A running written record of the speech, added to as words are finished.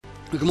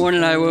Good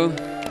morning, IWU.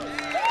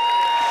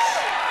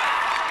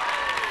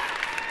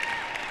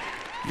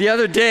 The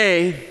other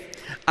day,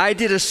 I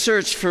did a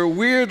search for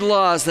weird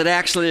laws that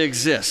actually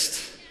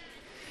exist.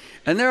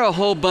 And there are a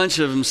whole bunch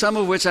of them, some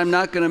of which I'm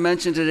not going to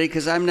mention today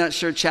because I'm not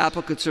sure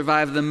Chapel could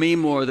survive the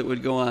meme war that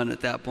would go on at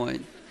that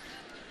point.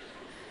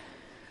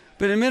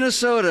 But in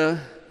Minnesota,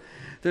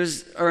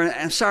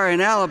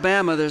 in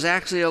Alabama, there's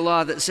actually a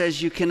law that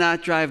says you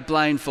cannot drive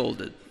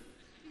blindfolded.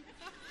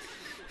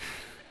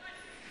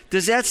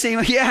 Does that seem,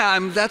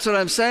 that's what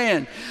I'm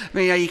saying. I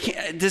mean,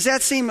 does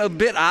that seem a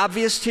bit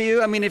obvious to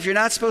you? I mean, if you're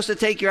not supposed to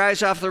take your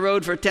eyes off the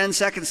road for 10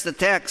 seconds to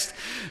text,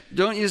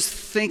 don't you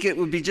think it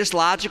would be just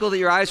logical that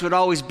your eyes would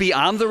always be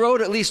on the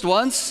road at least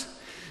once?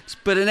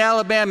 But in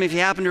Alabama, if you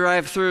happen to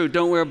drive through,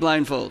 don't wear a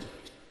blindfold.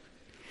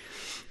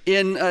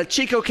 In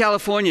Chico,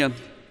 California,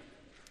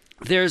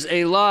 there's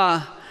a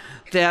law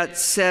that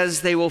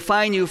says they will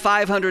fine you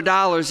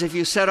 $500 if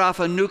you set off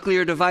a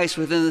nuclear device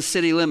within the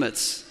city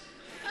limits.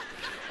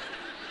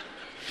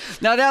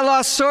 Now, that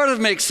law sort of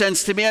makes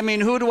sense to me. I mean,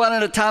 who'd want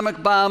an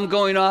atomic bomb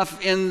going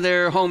off in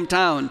their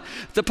hometown?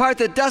 The part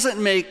that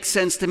doesn't make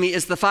sense to me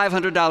is the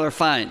 $500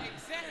 fine.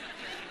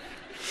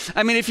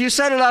 I mean, if you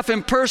set it off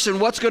in person,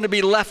 what's going to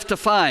be left to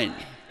fine?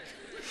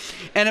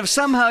 And if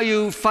somehow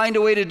you find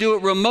a way to do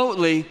it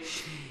remotely,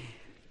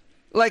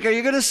 like, are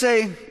you going to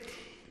say,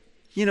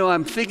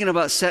 I'm thinking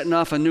about setting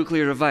off a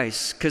nuclear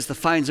device because the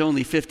fine's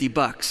only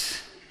 $50.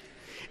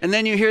 And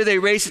then you hear they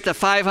raise it to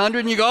 500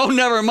 and you go, oh,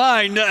 never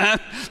mind,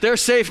 they're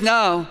safe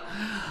now.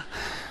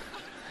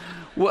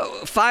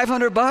 What,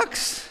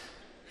 $500?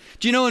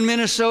 Do you know in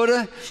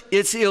Minnesota,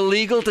 it's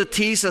illegal to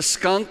tease a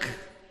skunk?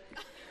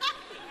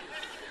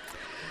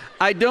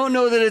 I don't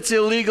know that it's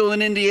illegal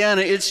in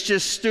Indiana, it's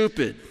just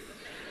stupid.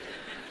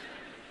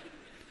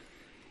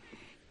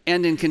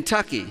 And in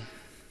Kentucky,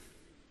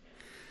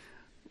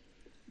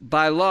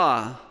 by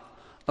law,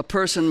 a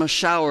person must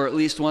shower at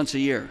least once a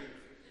year.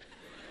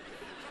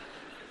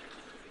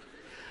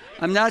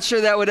 I'm not sure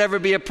that would ever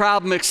be a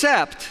problem,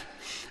 except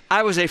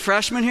I was a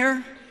freshman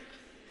here,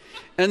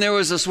 and there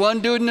was this one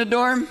dude in the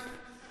dorm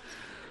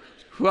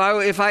who,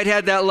 if I'd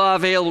had that law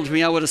available to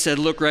me, I would have said,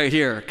 look right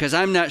here, because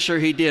I'm not sure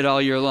he did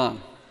all year long.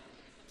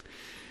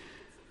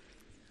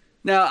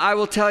 Now, I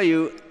will tell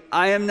you,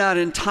 I am not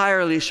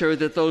entirely sure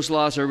that those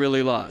laws are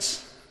really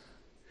laws.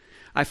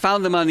 I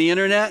found them on the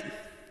internet.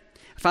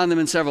 I found them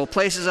in several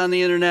places on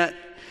the internet,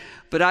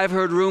 but I've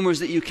heard rumors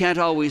that you can't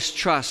always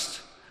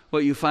trust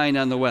what you find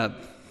on the web.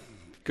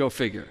 Go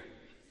figure.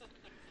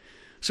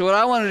 So what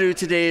I want to do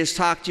today is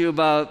talk to you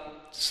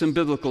about some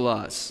biblical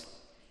laws.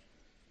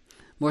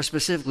 More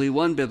specifically,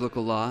 one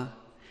biblical law.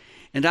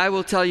 And I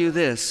will tell you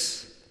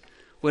this,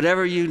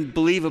 whatever you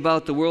believe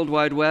about the World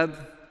Wide Web,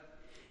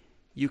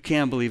 you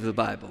can believe the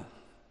Bible.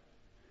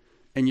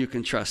 And you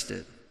can trust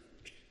it.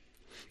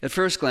 At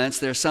first glance,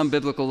 there are some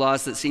biblical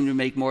laws that seem to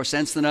make more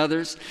sense than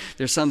others.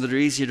 There's some that are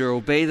easier to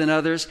obey than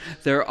others.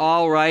 They're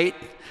all right.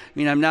 I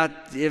mean,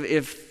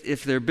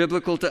 if they're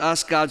biblical to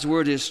us, God's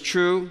word is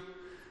true,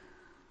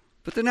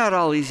 but they're not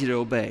all easy to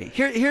obey.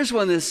 Here's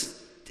one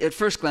that's, at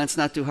first glance,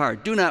 not too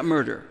hard. Do not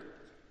murder.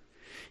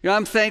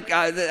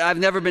 I've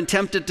never been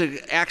tempted to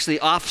actually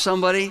off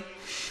somebody.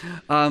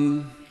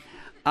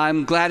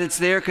 I'm glad it's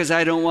there because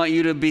I don't want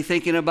you to be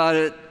thinking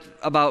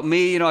about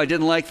me. I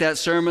didn't like that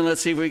sermon.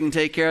 Let's see if we can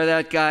take care of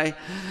that guy.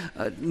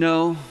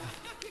 No.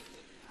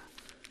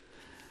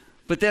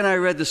 But then I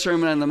read the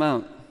Sermon on the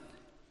Mount.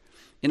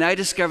 And I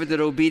discovered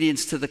that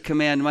obedience to the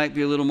command might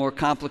be a little more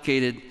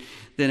complicated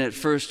than at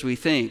first we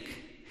think.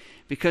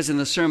 Because in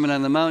the Sermon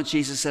on the Mount,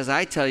 Jesus says,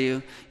 I tell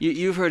you,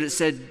 you've heard it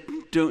said,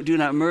 do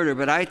not murder,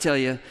 but I tell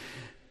you,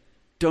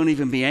 don't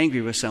even be angry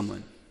with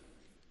someone.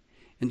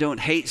 And don't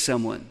hate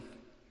someone.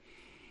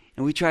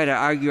 And we try to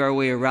argue our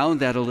way around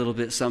that a little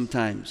bit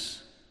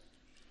sometimes.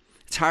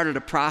 It's harder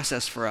to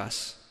process for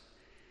us.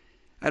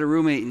 I had a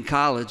roommate in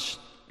college,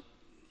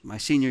 my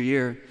senior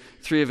year.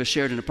 3 of us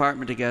shared an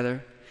apartment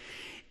together.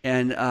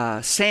 And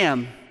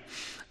Sam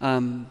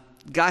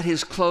got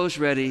his clothes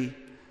ready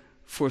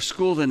for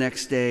school the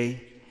next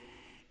day,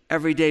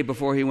 every day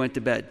before he went to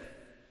bed.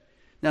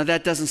 Now,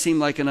 that doesn't seem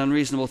like an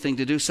unreasonable thing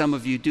to do. Some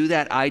of you do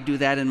that. I do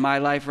that in my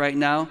life right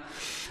now.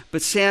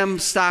 But Sam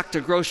stocked a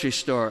grocery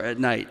store at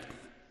night.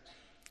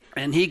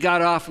 And he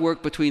got off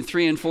work between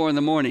 3 and 4 in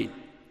the morning.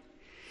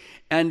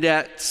 And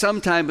at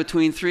sometime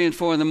between 3 and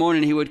 4 in the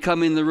morning, he would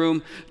come in the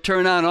room,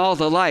 turn on all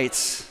the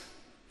lights,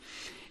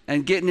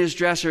 and get in his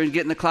dresser and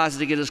get in the closet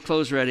to get his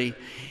clothes ready.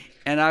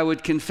 And I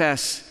would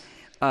confess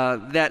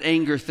that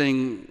anger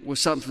thing was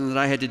something that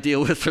I had to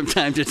deal with from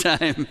time to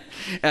time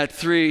at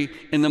 3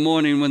 in the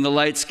morning when the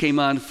lights came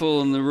on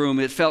full in the room.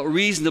 It felt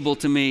reasonable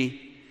to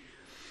me.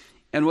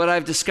 And what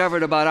I've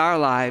discovered about our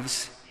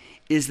lives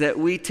is that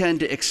we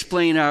tend to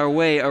explain our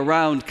way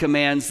around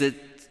commands that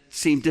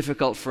seem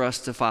difficult for us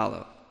to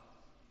follow.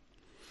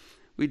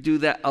 We do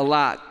that a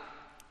lot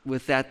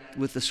with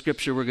the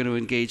scripture we're going to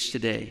engage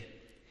today.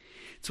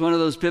 It's one of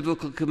those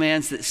biblical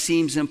commands that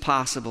seems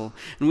impossible.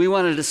 And we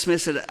want to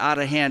dismiss it out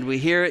of hand. We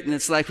hear it and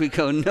it's like we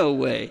go, no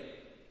way.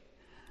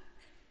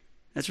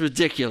 That's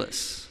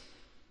ridiculous.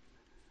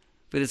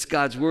 but it's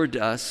God's word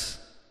to us.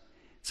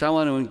 So I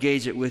want to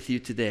engage it with you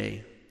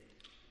today.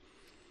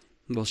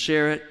 We'll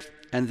share it,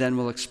 and then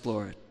we'll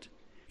explore it.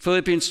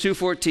 Philippians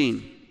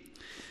 2:14.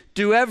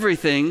 Do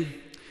everything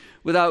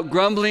without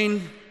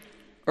grumbling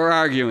or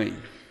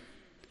arguing.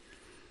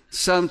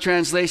 Some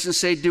translations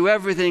say, do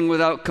everything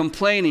without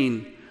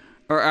complaining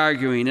or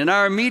arguing. And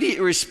our immediate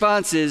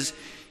response is,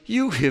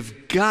 you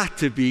have got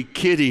to be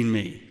kidding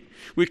me.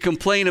 We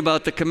complain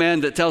about the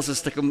command that tells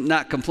us to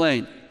not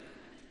complain.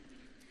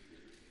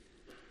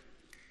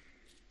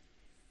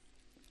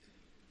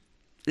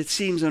 It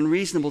seems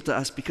unreasonable to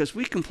us because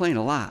we complain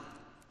a lot.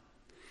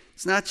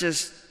 It's not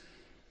just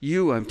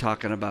you I'm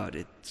talking about.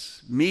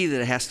 It's me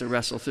that has to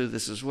wrestle through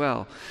this as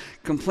well.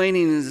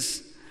 Complaining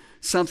is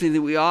something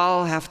that we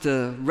all have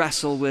to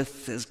wrestle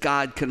with as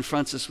God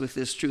confronts us with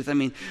this truth. I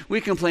mean,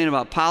 we complain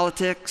about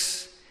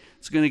politics.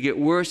 It's going to get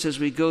worse as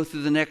we go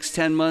through the next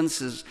 10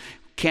 months as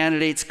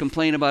candidates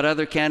complain about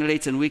other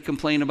candidates and we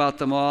complain about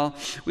them all.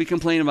 We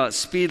complain about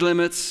speed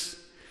limits.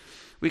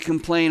 We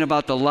complain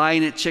about the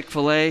line at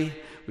Chick-fil-A.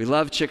 We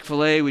love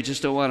Chick-fil-A. We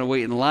just don't want to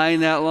wait in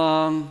line that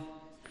long.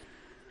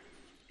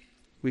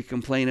 We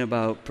complain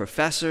about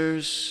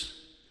professors.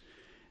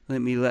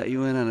 Let me let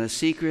you in on a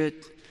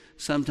secret.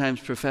 Sometimes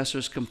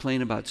professors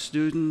complain about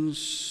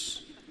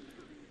students.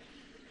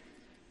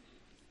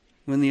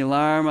 When the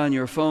alarm on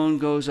your phone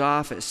goes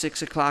off at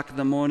 6 o'clock in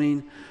the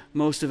morning,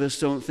 most of us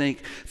don't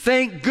think,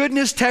 thank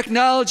goodness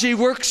technology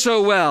works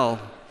so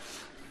well.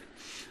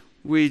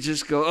 We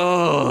just go,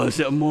 oh, is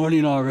it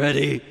morning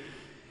already?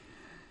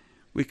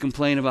 We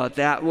complain about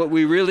that. What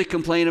we really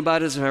complain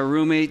about is if our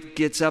roommate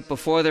gets up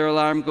before their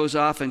alarm goes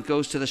off and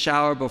goes to the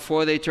shower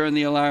before they turn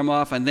the alarm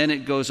off, and then it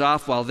goes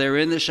off while they're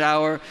in the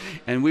shower,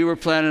 and we were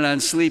planning on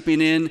sleeping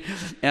in,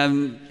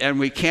 and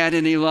we can't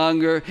any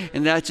longer,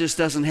 and that just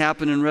doesn't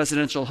happen in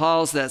residential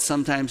halls. That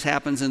sometimes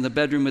happens in the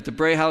bedroom with the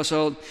Bray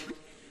household.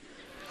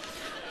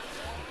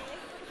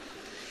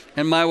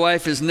 And my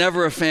wife is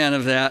never a fan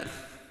of that.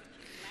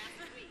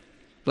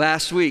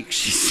 Last week,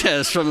 she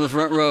says from the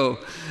front row,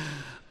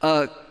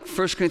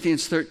 1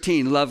 Corinthians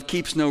 13, love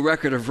keeps no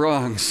record of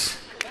wrongs.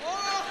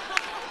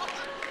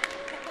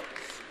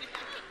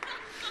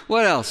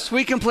 What else?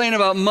 We complain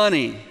about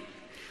money.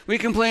 We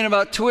complain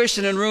about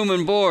tuition and room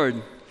and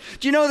board.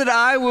 Do you know that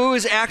IWU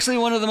is actually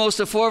one of the most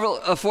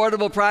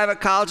affordable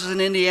private colleges in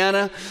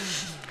Indiana?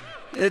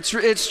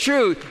 It's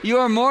true. You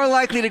are more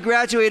likely to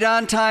graduate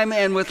on time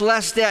and with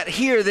less debt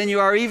here than you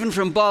are even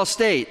from Ball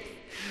State.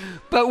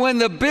 But when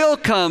the bill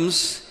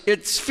comes,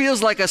 it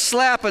feels like a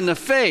slap in the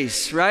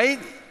face, right?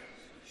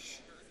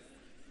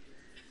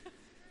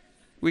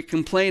 We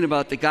complain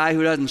about the guy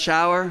who doesn't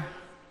shower,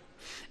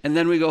 and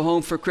then we go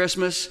home for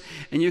Christmas,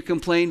 and you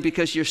complain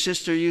because your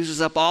sister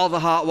uses up all the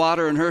hot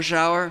water in her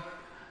shower,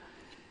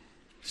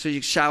 so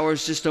your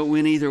showers just don't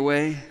win either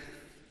way.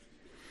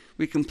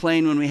 We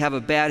complain when we have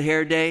a bad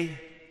hair day.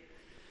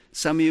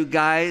 Some of you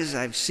guys,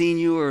 I've seen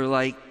you are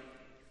like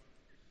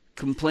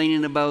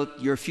complaining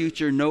about your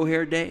future no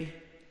hair day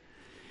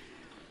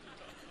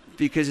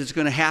because it's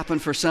going to happen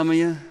for some of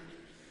you.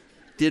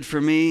 Did for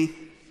me.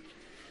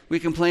 We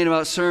complain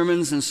about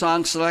sermons and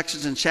song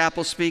selections and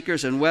chapel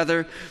speakers and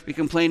weather. We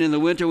complain in the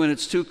winter when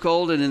it's too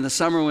cold and in the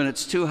summer when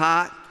it's too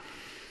hot.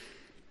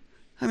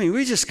 I mean,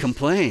 we just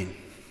complain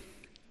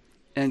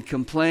and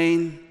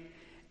complain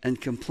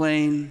and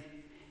complain.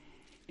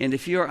 And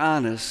if you're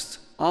honest,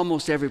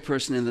 almost every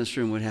person in this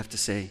room would have to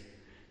say,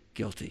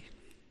 guilty.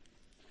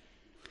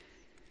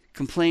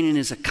 Complaining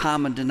is a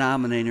common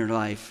denominator in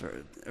life,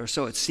 or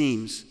so it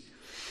seems.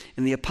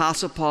 And the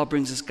Apostle Paul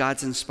brings us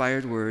God's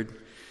inspired word.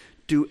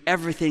 Do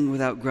everything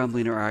without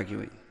grumbling or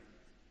arguing.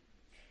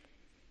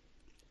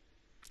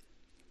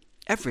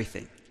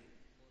 Everything.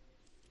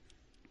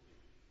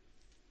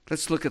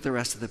 Let's look at the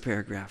rest of the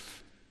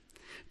paragraph.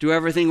 Do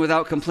everything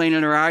without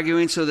complaining or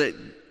arguing so that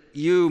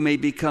you may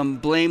become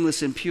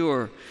blameless and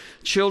pure,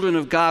 children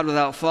of God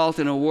without fault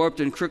in a warped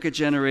and crooked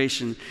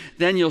generation.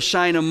 Then you'll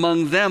shine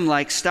among them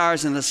like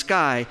stars in the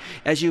sky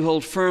as you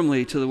hold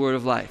firmly to the word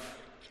of life.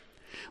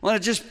 I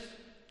want to just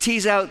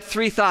tease out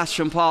 3 thoughts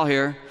from Paul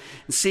here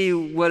and see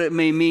what it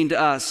may mean to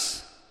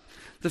us.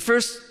 The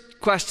first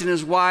question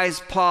is, why is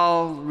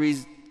Paul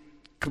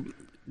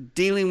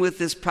dealing with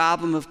this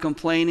problem of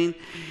complaining?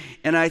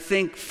 And I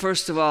think,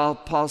 first of all,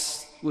 Paul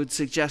would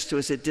suggest to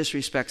us it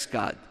disrespects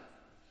God.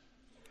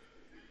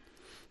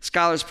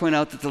 Scholars point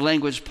out that the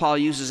language Paul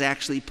uses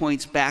actually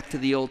points back to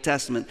the Old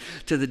Testament,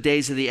 to the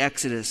days of the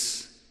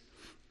Exodus.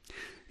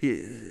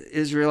 The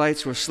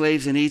Israelites were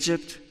slaves in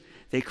Egypt.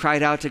 They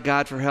cried out to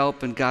God for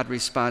help, and God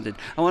responded.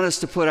 I want us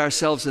to put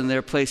ourselves in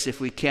their place if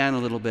we can a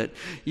little bit.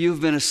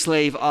 You've been a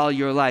slave all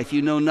your life.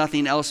 You know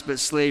nothing else but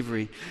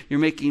slavery. You're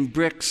making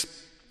bricks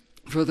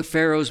for the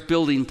Pharaoh's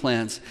building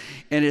plans.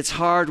 And it's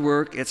hard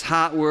work, it's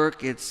hot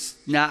work, it's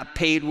not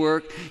paid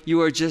work.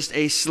 You are just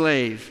a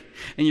slave.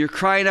 And you're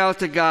crying out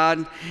to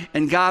God,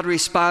 and God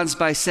responds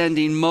by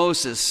sending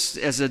Moses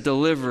as a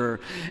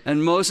deliverer.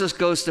 And Moses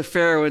goes to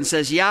Pharaoh and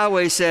says,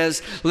 Yahweh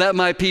says, let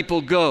my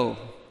people go.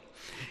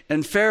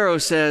 And Pharaoh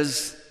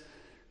says,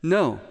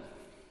 no.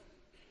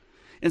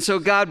 And so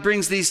God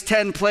brings these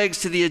 10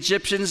 plagues to the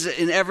Egyptians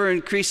in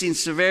ever-increasing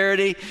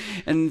severity.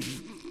 And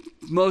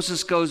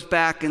Moses goes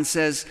back and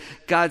says,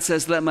 God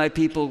says, let my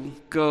people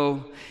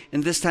go.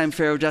 And this time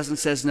Pharaoh doesn't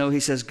say no. He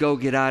says, go,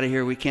 get out of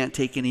here. We can't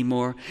take any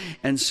more.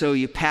 And so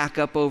you pack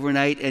up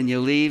overnight and you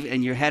leave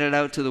and you're headed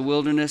out to the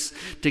wilderness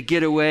to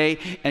get away.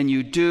 And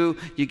you do.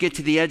 You get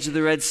to the edge of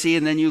the Red Sea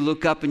and then you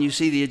look up and you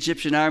see the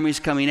Egyptian armies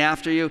coming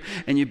after you.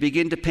 And you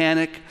begin to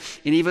panic.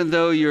 And even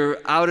though you're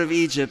out of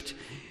Egypt,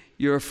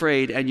 you're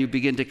afraid and you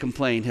begin to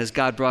complain. Has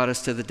God brought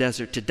us to the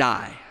desert to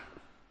die?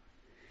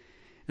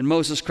 And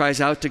Moses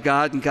cries out to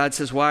God, and God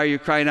says, why are you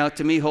crying out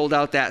to me? Hold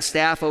out that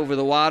staff over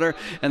the water,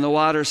 and the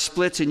water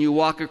splits, and you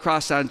walk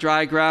across on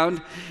dry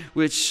ground,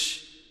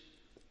 which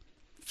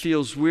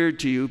feels weird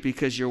to you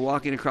because you're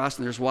walking across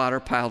and there's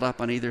water piled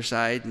up on either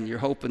side, and you're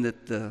hoping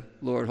that the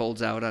Lord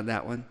holds out on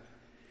that one.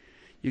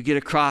 You get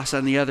across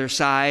on the other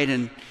side,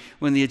 and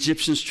when the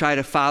Egyptians try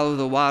to follow,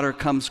 the water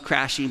comes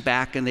crashing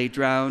back and they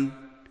drown.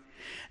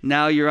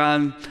 Now you're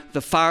on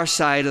the far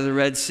side of the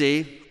Red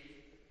Sea.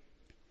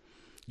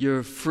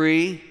 You're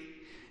free.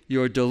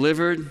 You're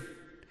delivered.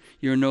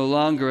 You're no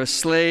longer a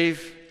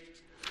slave.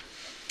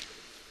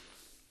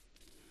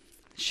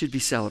 Should be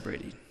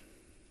celebrating.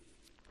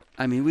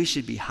 I mean, we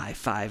should be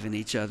high-fiving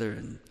each other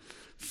and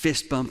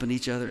fist bumping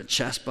each other and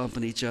chest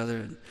bumping each other.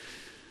 And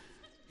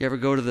you ever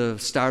go to the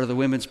start of the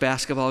women's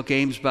basketball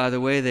games, by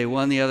the way? They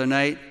won the other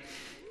night.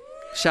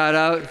 Shout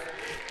out.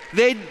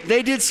 They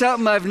did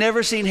something I've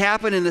never seen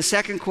happen in the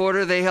second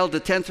quarter. They held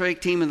the 10th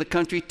ranked team in the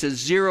country to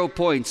 0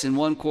 points in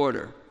one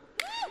quarter.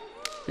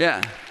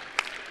 Yeah.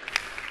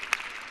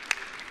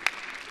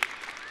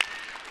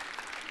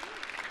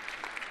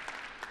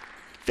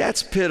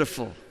 That's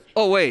pitiful.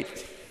 Oh,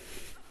 wait.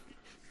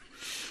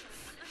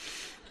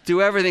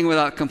 Do everything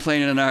without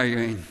complaining and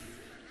arguing.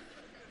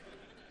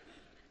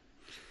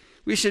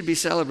 We should be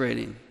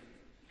celebrating.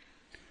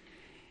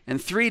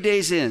 And 3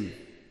 days in,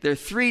 they're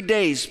 3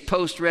 days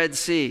post-Red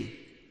Sea.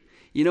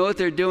 You know what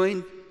they're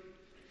doing?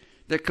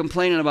 They're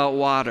complaining about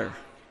water.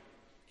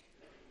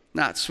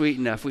 Not sweet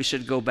enough. We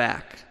should go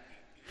back.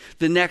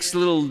 The next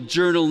little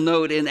journal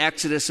note in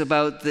Exodus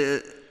about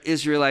the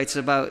Israelites,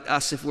 about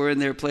us if we're in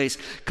their place,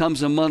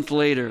 comes a month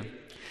later.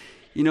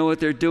 You know what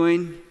they're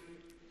doing?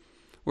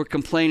 We're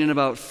complaining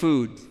about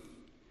food,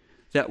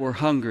 that we're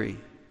hungry.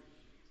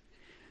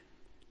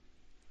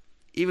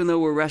 Even though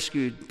we're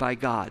rescued by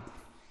God,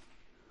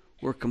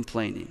 we're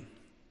complaining.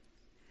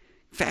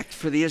 In fact,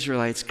 for the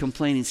Israelites,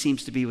 complaining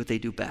seems to be what they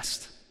do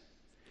best.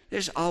 They're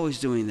just always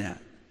doing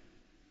that.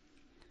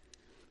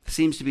 It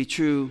seems to be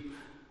true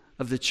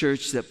of the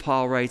church that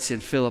Paul writes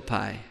in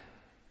Philippi.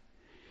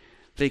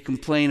 They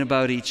complain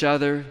about each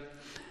other.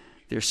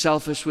 They're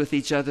selfish with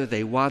each other.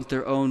 They want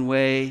their own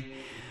way.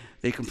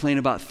 They complain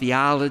about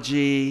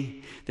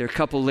theology. There are a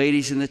couple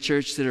ladies in the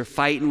church that are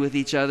fighting with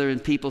each other,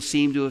 and people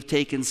seem to have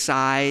taken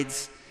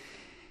sides.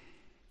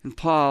 And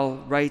Paul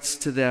writes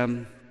to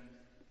them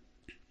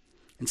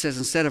and says,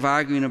 instead of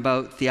arguing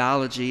about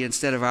theology,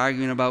 instead of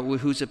arguing about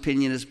whose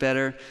opinion is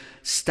better,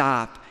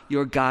 stop.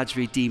 You're God's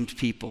redeemed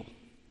people.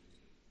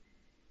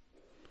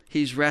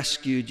 He's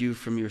rescued you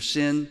from your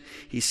sin.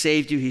 He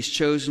saved you. He's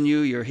chosen you.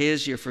 You're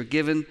His. You're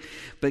forgiven.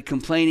 But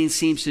complaining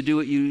seems to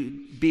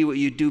be what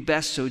you do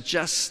best, so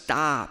just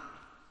stop.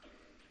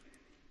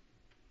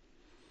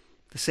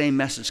 The same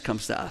message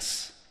comes to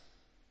us.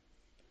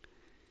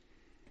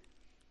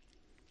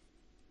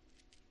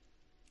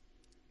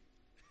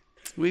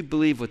 We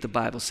believe what the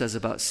Bible says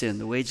about sin.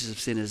 The wages of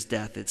sin is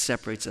death. It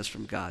separates us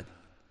from God.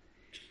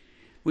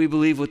 We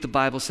believe what the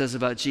Bible says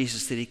about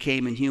Jesus, that He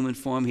came in human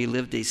form. He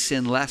lived a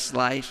sinless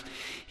life.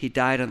 He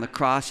died on the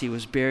cross. He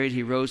was buried.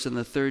 He rose on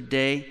the third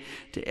day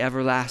to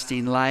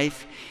everlasting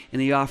life,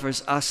 and He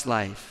offers us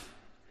life.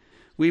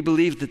 We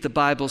believe that the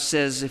Bible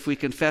says if we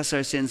confess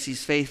our sins,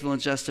 He's faithful and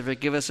just to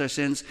forgive us our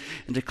sins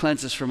and to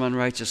cleanse us from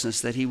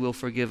unrighteousness, that He will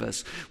forgive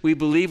us. We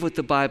believe what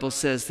the Bible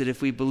says, that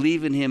if we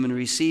believe in Him and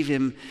receive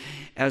Him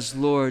as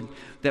Lord,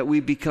 that we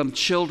become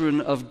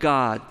children of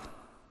God.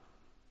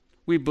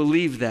 We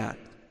believe that.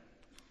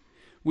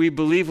 We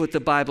believe what the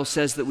Bible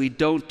says, that we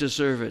don't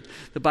deserve it.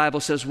 The Bible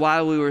says,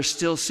 while we were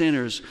still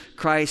sinners,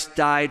 Christ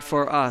died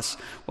for us.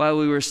 While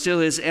we were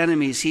still His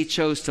enemies, He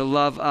chose to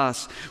love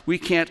us. We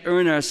can't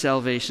earn our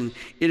salvation.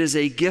 It is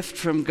a gift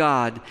from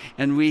God,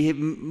 and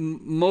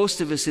most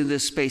of us in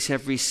this space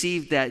have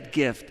received that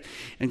gift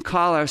and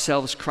call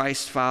ourselves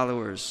Christ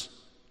followers.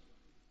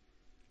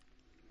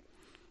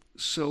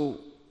 So,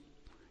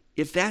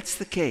 if that's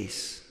the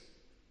case,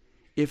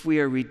 if we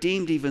are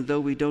redeemed even though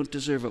we don't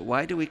deserve it,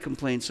 why do we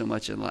complain so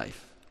much in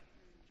life?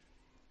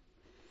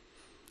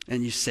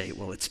 And you say,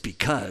 well, it's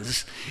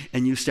because,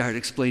 and you start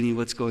explaining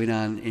what's going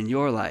on in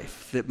your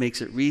life that makes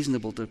it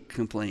reasonable to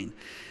complain.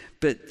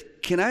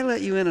 But can I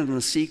let you in on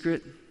a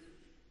secret?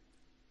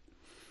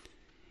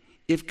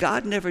 If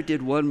God never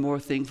did one more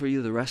thing for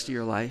you the rest of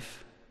your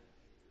life,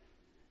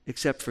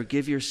 except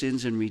forgive your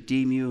sins and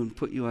redeem you and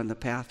put you on the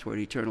path toward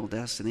eternal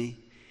destiny,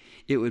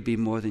 it would be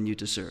more than you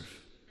deserve.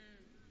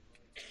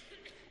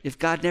 If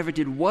God never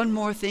did one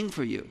more thing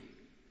for you,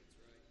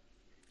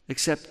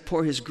 except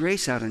pour his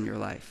grace out in your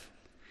life,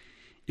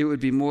 it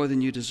would be more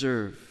than you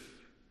deserve.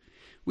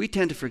 We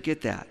tend to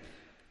forget that.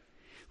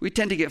 We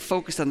tend to get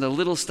focused on the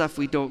little stuff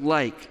we don't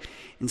like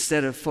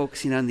instead of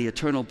focusing on the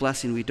eternal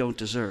blessing we don't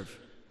deserve.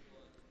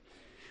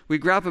 We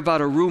grab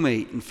about a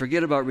roommate and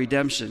forget about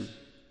redemption.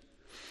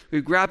 We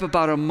grab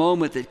about a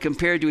moment that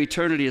compared to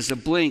eternity is a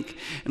blink,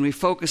 and we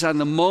focus on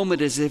the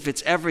moment as if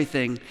it's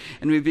everything,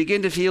 and we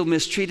begin to feel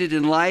mistreated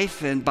in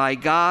life and by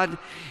God,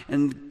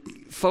 and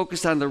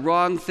focused on the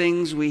wrong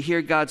things. We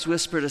hear God's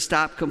whisper to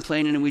stop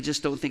complaining, and we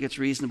just don't think it's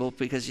reasonable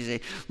because you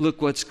say,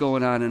 look what's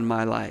going on in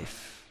my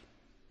life.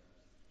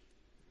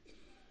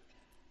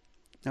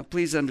 Now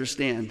please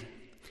understand,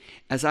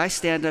 as I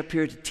stand up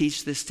here to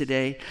teach this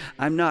today,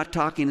 I'm not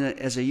talking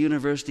as a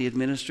university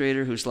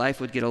administrator whose life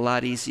would get a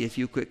lot easier if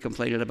you quit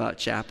complaining about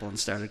chapel and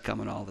started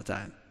coming all the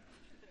time.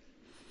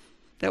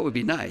 That would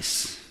be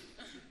nice.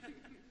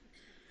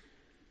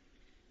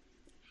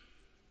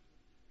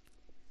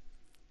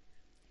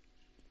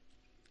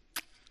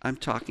 I'm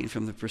talking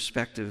from the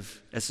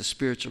perspective as a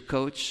spiritual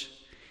coach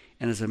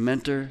and as a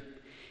mentor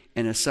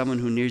and as someone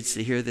who needs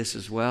to hear this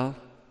as well.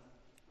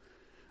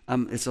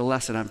 It's a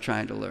lesson I'm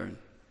trying to learn.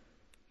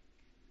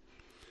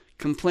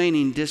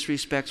 Complaining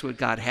disrespects what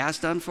God has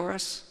done for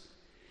us.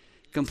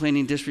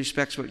 Complaining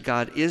disrespects what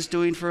God is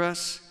doing for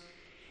us.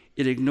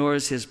 It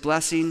ignores his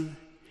blessing.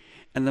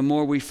 And the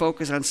more we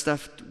focus on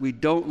stuff we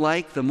don't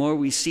like, the more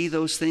we see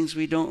those things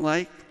we don't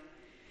like.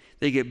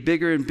 They get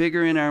bigger and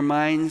bigger in our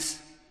minds.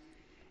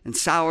 And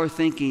sour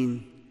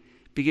thinking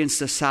begins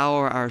to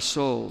sour our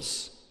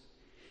souls.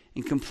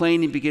 And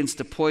complaining begins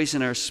to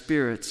poison our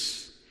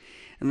spirits.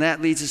 And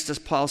that leads us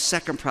to Paul's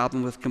second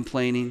problem with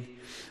complaining,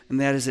 and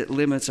that is it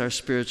limits our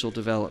spiritual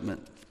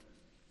development.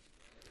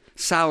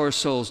 Sour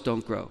souls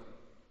don't grow.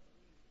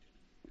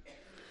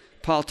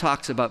 Paul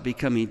talks about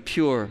becoming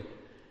pure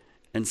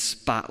and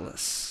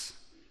spotless.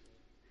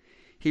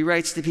 He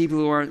writes to people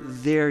who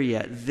aren't there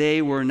yet.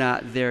 They were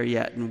not there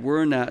yet, and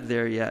we're not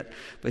there yet.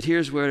 But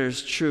here's where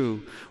it's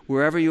true.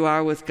 Wherever you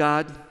are with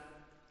God,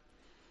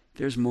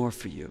 there's more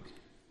for you.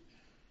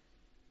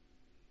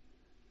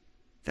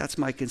 That's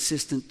my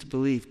consistent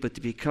belief. But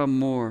to become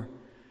more,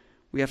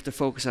 we have to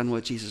focus on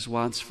what Jesus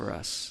wants for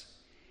us.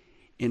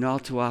 And all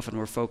too often,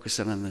 we're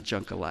focusing on the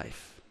junk of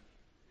life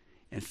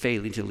and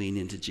failing to lean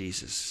into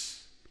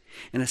Jesus.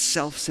 And a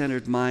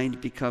self-centered mind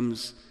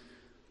becomes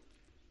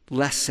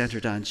less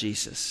centered on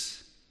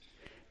Jesus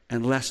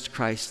and less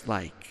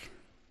Christ-like.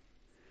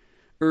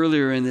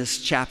 Earlier in this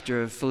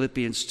chapter of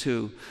Philippians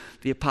 2,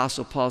 the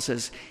Apostle Paul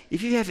says,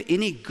 if you have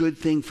any good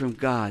thing from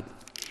God,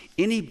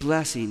 any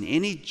blessing,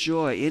 any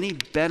joy, any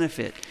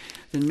benefit,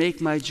 then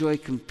make my joy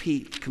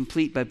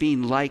complete by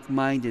being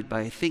like-minded,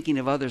 by thinking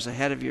of others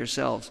ahead of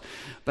yourselves,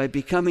 by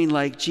becoming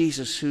like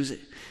Jesus,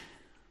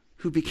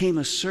 who became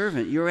a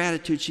servant. Your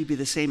attitude should be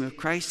the same of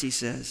Christ, he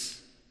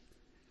says.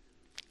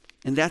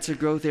 And that's a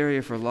growth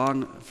area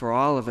for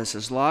all of us.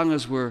 As long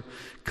as we're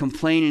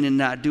complaining and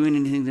not doing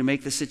anything to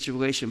make the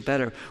situation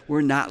better,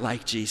 we're not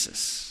like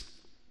Jesus.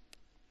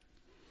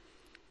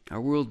 Our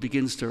world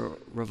begins to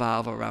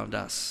revolve around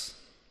us.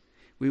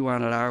 We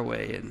want it our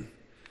way, and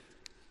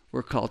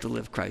we're called to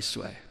live Christ's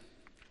way.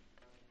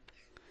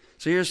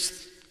 So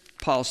here's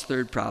Paul's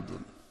third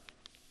problem.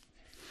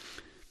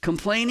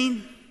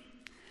 Complaining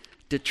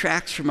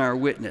detracts from our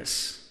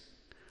witness,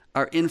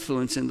 our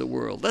influence in the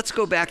world. Let's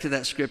go back to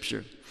that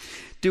scripture.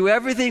 Do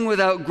everything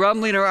without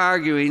grumbling or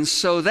arguing,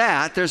 so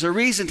that there's a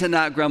reason to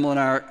not grumble and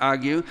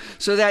argue,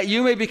 so that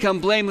you may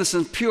become blameless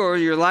and pure.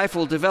 Your life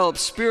will develop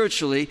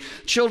spiritually,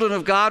 children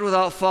of God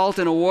without fault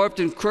in a warped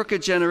and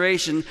crooked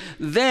generation.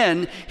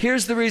 Then,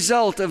 here's the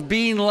result of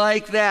being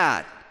like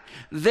that.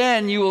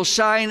 Then you will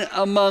shine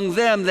among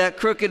them, that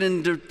crooked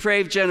and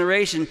depraved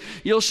generation.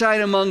 You'll shine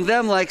among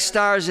them like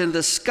stars in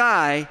the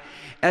sky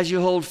as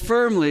you hold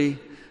firmly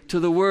to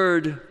the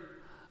word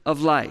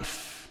of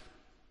life.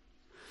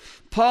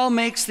 Paul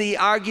makes the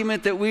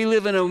argument that we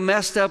live in a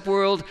messed up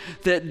world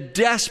that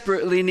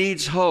desperately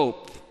needs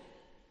hope,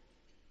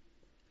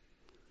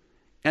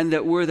 and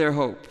that we're their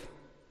hope.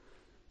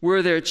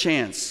 We're their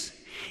chance.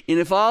 And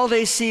if all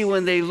they see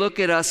when they look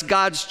at us,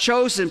 God's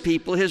chosen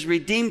people, his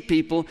redeemed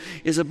people,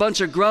 is a bunch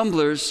of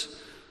grumblers,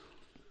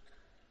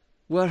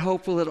 what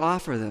hope will it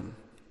offer them?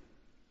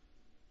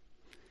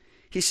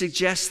 He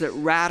suggests that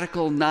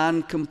radical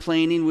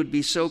non-complaining would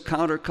be so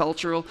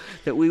countercultural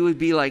that we would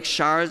be like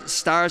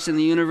stars in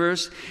the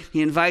universe.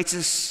 He invites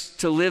us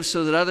to live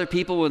so that other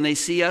people, when they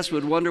see us,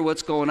 would wonder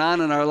what's going on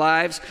in our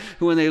lives,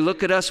 who when they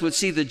look at us would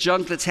see the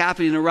junk that's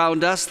happening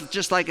around us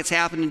just like it's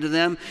happening to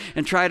them,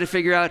 and try to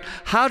figure out,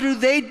 how do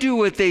they do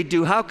what they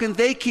do? How can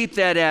they keep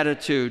that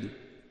attitude?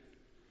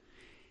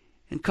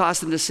 And cause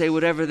them to say,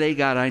 whatever they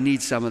got, I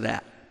need some of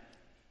that.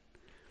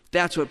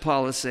 That's what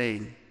Paul is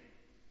saying.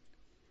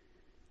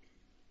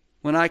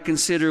 When I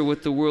consider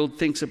what the world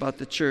thinks about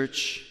the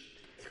church,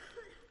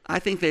 I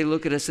think they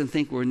look at us and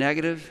think we're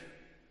negative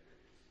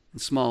and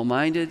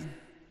small-minded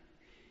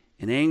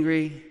and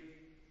angry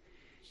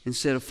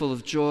instead of full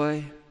of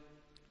joy,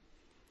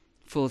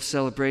 full of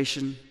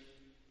celebration,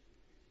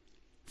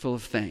 full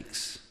of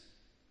thanks.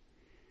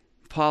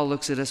 Paul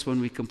looks at us when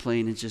we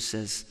complain and just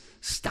says,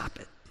 stop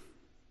it.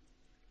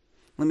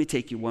 Let me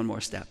take you one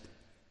more step.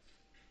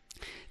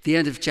 The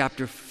end of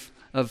chapter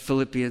of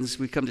Philippians,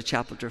 we come to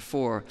chapter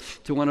 4,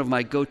 to one of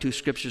my go-to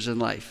scriptures in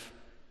life.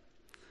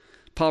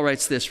 Paul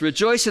writes this,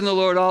 rejoice in the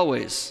Lord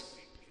always.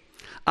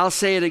 I'll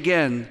say it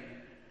again,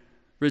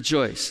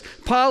 rejoice.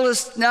 Paul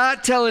is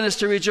not telling us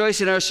to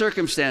rejoice in our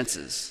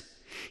circumstances.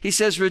 He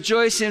says,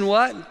 rejoice in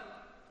what?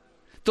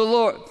 The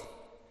Lord.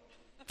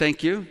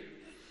 Thank you,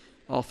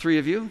 all three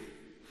of you.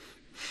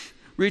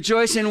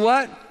 Rejoice in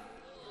what?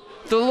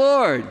 The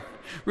Lord.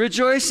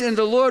 Rejoice in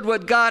the Lord,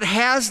 what God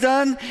has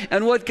done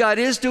and what God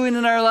is doing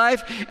in our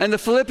life. And the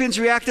Philippians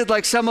reacted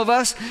like some of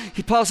us.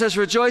 Paul says,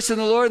 rejoice in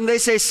the Lord. And they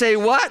say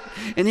what?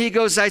 And he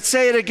goes, I'd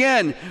say it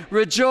again,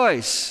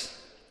 rejoice.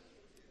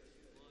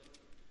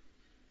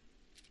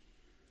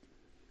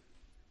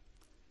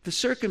 The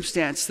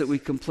circumstance that we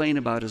complain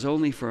about is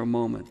only for a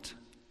moment.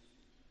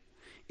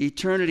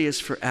 Eternity is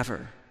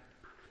forever.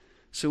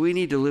 So we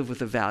need to live with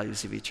the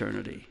values of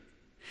eternity.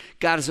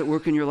 God is at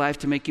work in your life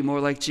to make you more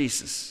like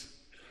Jesus.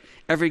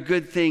 Every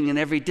good thing and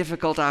every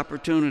difficult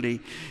opportunity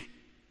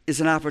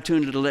is an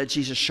opportunity to let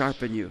Jesus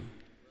sharpen you.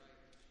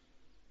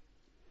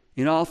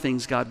 In all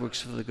things, God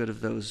works for the good of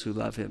those who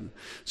love him.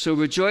 So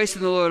rejoice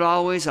in the Lord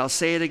always. I'll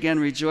say it again,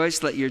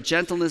 rejoice. Let your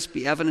gentleness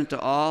be evident to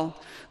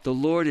all. The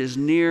Lord is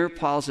near.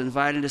 Paul's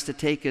invited us to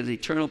take an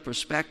eternal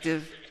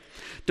perspective.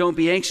 Don't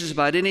be anxious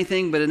about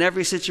anything, but in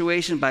every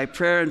situation, by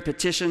prayer and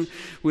petition,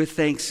 with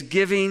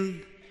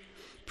thanksgiving,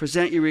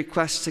 present your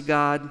requests to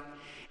God,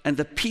 and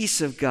the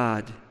peace of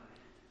God,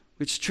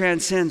 which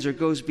transcends or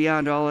goes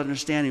beyond all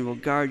understanding, will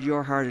guard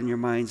your heart and your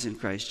minds in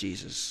Christ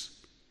Jesus.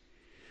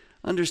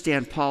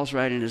 Understand, Paul's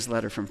writing his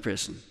letter from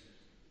prison.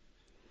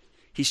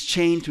 He's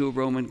chained to a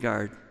Roman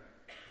guard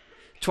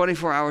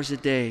 24 hours a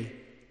day.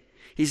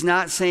 He's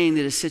not saying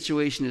that his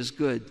situation is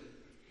good.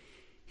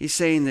 He's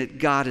saying that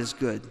God is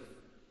good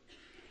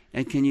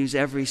and can use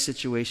every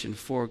situation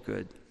for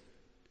good.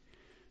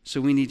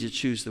 So we need to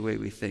choose the way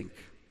we think.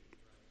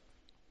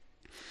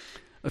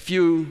 A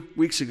few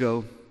weeks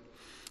ago,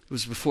 it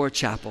was before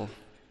chapel,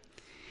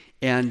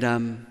 and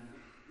a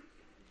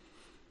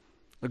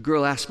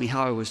girl asked me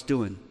how I was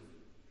doing.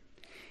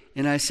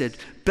 And I said,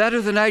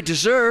 better than I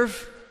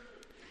deserve.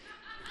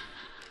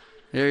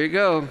 There you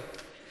go.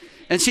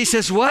 And she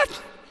says,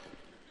 what?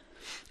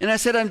 And I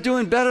said, I'm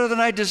doing better than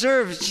I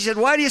deserve. She said,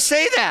 why do you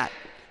say that?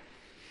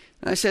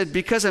 And I said,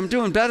 because I'm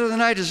doing better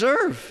than I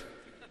deserve.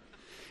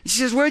 And she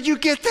says, where'd you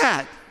get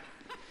that?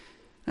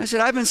 And I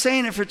said, I've been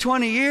saying it for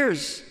 20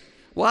 years.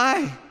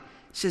 Why?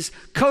 She says,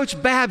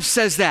 Coach Babs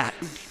says that.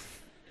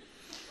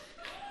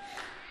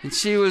 And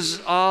she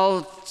was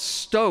all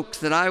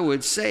stoked that I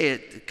would say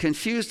it,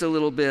 confused a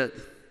little bit.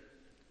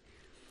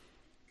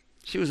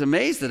 She was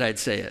amazed that I'd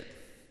say it.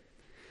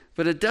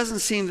 But it doesn't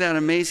seem that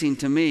amazing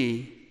to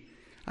me.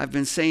 I've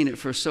been saying it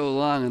for so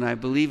long and I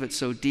believe it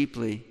so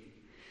deeply.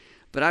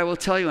 But I will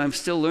tell you, I'm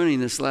still learning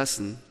this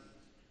lesson.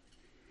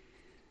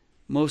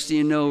 Most of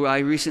you know I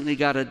recently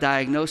got a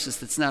diagnosis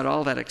that's not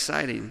all that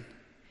exciting.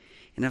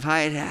 And if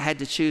I had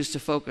to choose to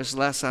focus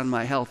less on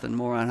my health and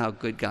more on how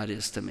good God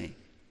is to me,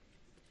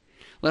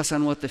 less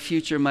on what the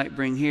future might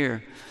bring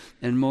here,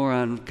 and more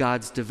on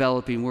God's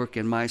developing work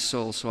in my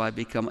soul so I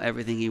become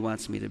everything he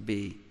wants me to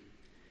be.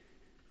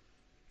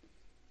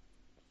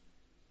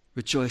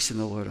 Rejoice in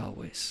the Lord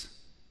always.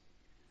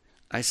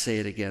 I say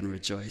it again,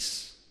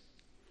 rejoice.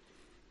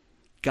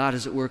 God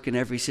is at work in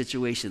every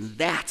situation.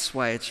 That's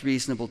why it's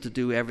reasonable to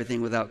do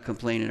everything without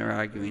complaining or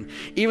arguing.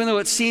 Even though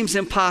it seems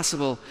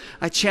impossible,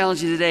 I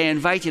challenge you today, I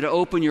invite you to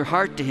open your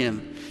heart to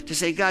him, to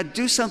say, God,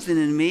 do something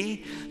in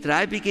me that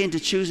I begin to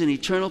choose an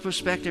eternal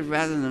perspective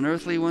rather than an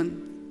earthly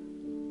one.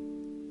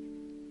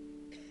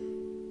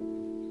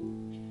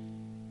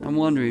 I'm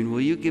wondering,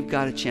 will you give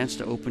God a chance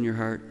to open your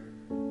heart?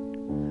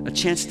 A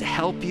chance to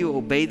help you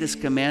obey this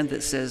command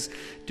that says,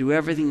 do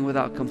everything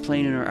without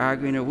complaining or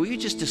arguing, or will you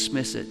just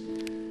dismiss it?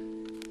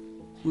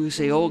 We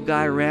say, old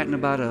guy ranting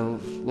about a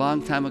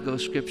long time ago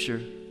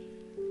scripture.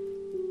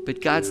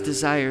 But God's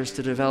desire is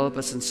to develop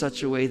us in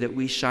such a way that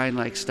we shine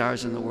like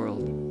stars in the world.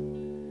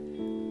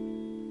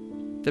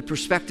 The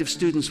prospective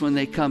students, when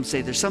they come,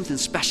 say, there's something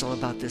special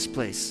about this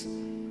place.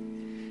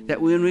 That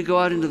when we go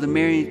out into the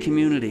Marion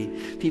community,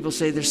 people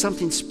say, there's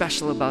something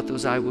special about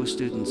those IWU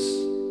students.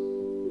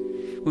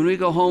 When we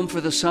go home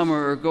for the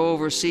summer or go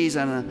overseas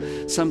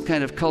on some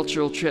kind of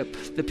cultural trip,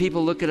 the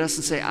people look at us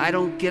and say, I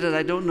don't get it,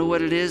 I don't know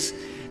what it is.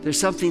 There's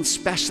something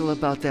special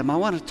about them. I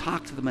want to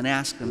talk to them and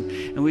ask them.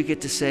 And we get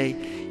to say,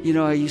 you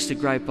know, I used to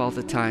gripe all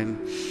the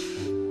time,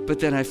 but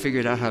then I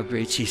figured out how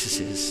great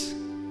Jesus is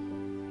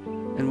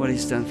and what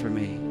he's done for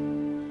me.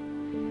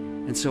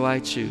 And so I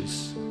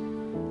choose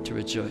to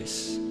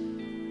rejoice.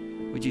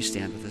 Would you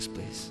stand with us,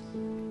 please?